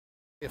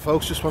Hey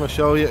folks, just want to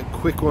show you a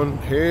quick one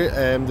here.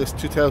 This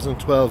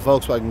 2012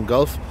 Volkswagen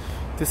Golf.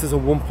 This is a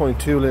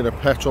 1.2 litre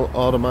petrol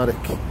automatic.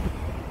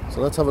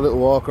 So let's have a little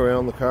walk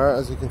around the car.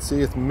 As you can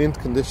see, it's mint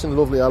condition,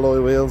 lovely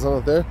alloy wheels on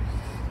it there.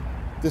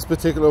 This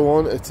particular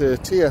one, it's a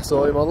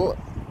TSI model.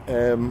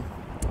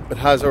 It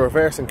has a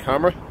reversing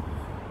camera.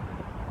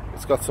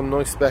 It's got some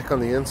nice spec on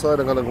the inside.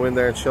 I'm going to go in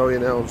there and show you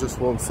now in just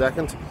 1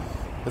 second.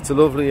 It's a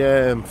lovely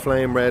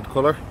flame red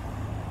colour.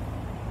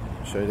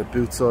 I'll show you the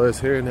boot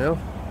size here now.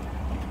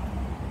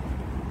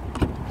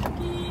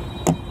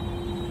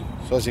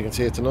 So as you can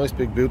see, it's a nice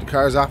big boot. The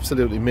car is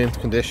absolutely mint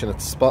condition.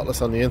 It's spotless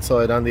on the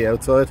inside and the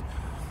outside.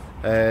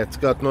 It's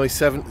got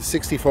nice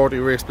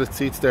 60/40 rear split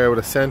seats there with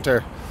a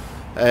centre.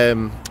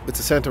 It's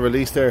a centre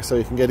release there, so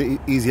you can get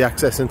easy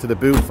access into the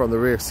boot from the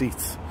rear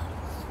seats.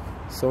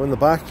 So in the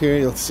back here,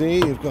 you'll see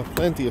you've got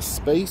plenty of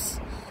space.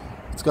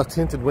 It's got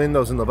tinted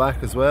windows in the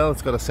back as well.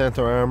 It's got a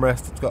centre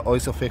armrest. It's got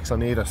ISOFIX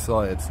on either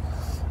side.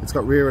 It's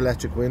got rear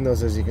electric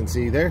windows, as you can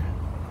see there,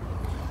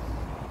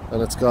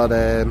 and it's got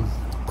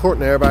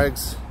curtain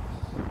airbags.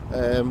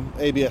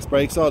 ABS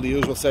brakes, all the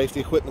usual safety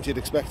equipment you'd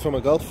expect from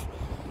a Golf.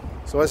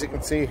 So as you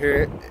can see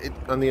here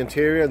on the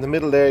interior, in the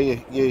middle there,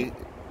 you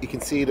can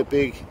see the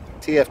big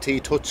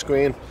TFT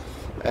touchscreen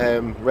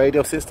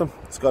radio system.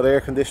 It's got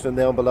air conditioning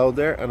down below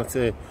there, and it's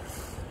a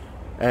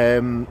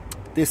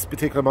this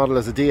particular model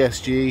is a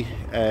DSG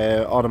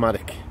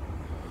automatic.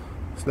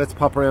 So let's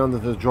pop around to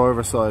the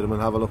driver's side and we'll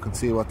have a look and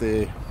see what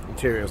the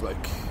interior is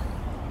like.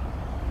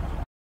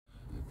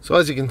 So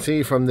as you can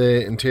see from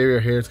the interior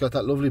here, it's got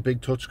that lovely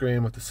big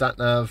touchscreen with the sat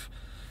nav.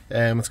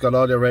 It's got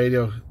audio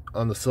radio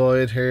on the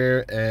side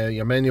here,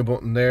 your menu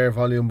button there,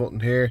 volume button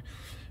here.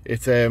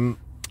 It's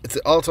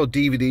also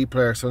DVD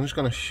player. So I'm just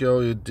going to show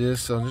you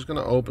this. So I'm just going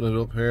to open it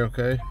up here,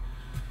 okay?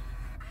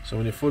 So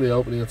when you fully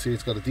open it, you'll see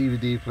it's got a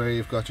DVD player.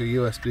 You've got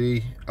your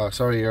USB,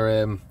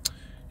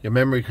 your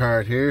memory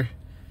card here,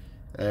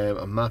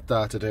 and map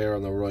data there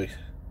on the right.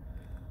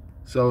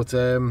 So it's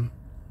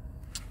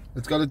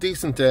got a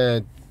decent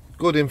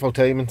good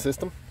infotainment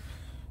system.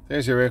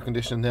 There's your air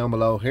conditioning down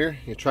below here,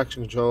 your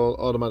traction control,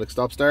 automatic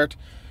stop start,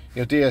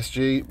 your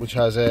DSG, which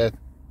has a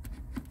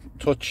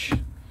touch.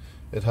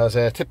 It has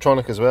a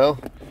Tiptronic as well.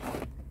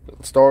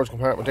 Little storage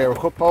compartment there with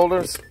cup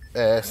holders,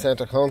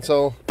 center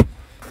console,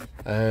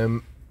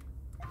 and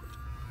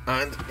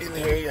in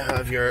here you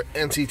have your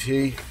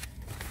NCT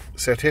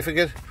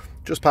certificate,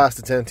 just past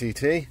its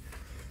NTT,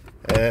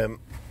 and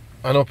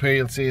up here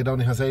you'll see it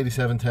only has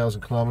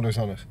 87,000 kilometers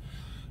on it.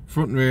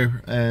 Front and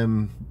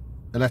rear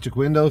electric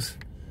windows,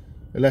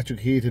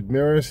 electric heated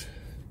mirrors.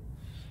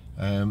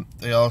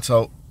 They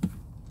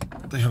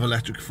have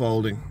electric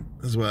folding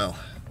as well.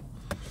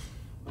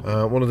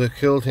 One of the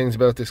cool things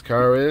about this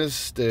car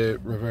is the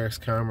reverse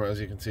camera. As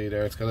you can see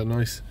there, it's got a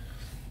nice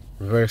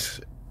reverse.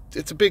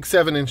 It's a big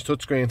 7-inch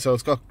touchscreen, so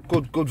it's got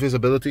good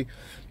visibility.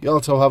 You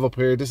also have up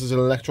here, this is an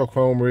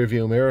electrochrome rear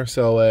view mirror,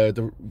 so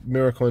the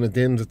mirror kind of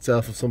dims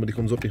itself if somebody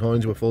comes up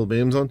behind you with full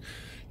beams on.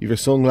 You have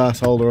your sunglass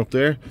holder up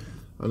there.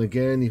 And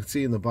again, you can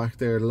see in the back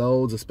there,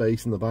 loads of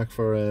space in the back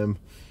for,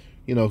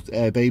 you know,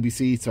 baby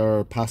seats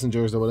or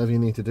passengers or whatever you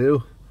need to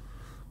do.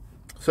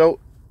 So,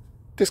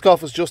 this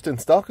Golf is just in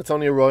stock. It's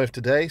only arrived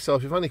today. So,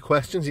 if you have any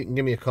questions, you can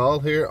give me a call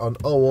here on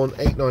 01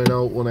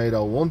 890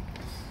 1801.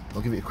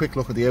 I'll give you a quick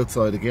look at the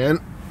outside again.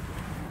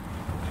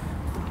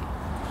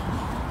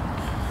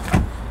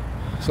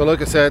 So, like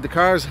I said, the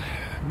car's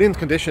mint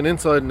condition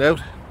inside and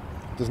out.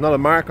 There's not a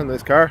mark on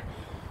this car.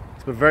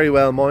 It's been very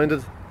well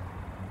minded.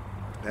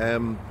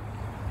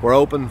 We're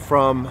open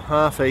from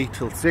 8:30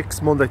 till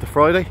 6 Monday to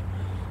Friday,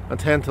 and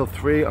 10 till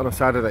 3 on a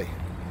Saturday.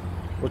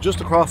 We're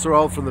just across the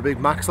road from the big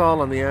Maxall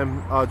on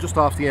the just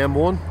off the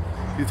M1.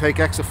 You take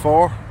exit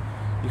 4,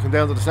 you come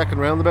down to the second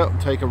roundabout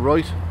and take a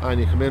right, and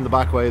you come in the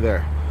back way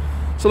there.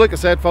 So like I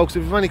said, folks,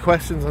 if you have any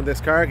questions on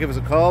this car, give us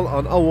a call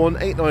on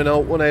 01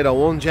 890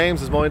 1801.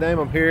 James is my name.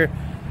 I'm here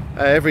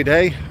every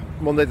day,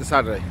 Monday to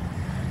Saturday.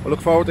 I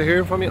look forward to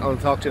hearing from you. I'll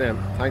talk to you then.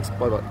 Thanks.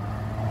 Bye bye.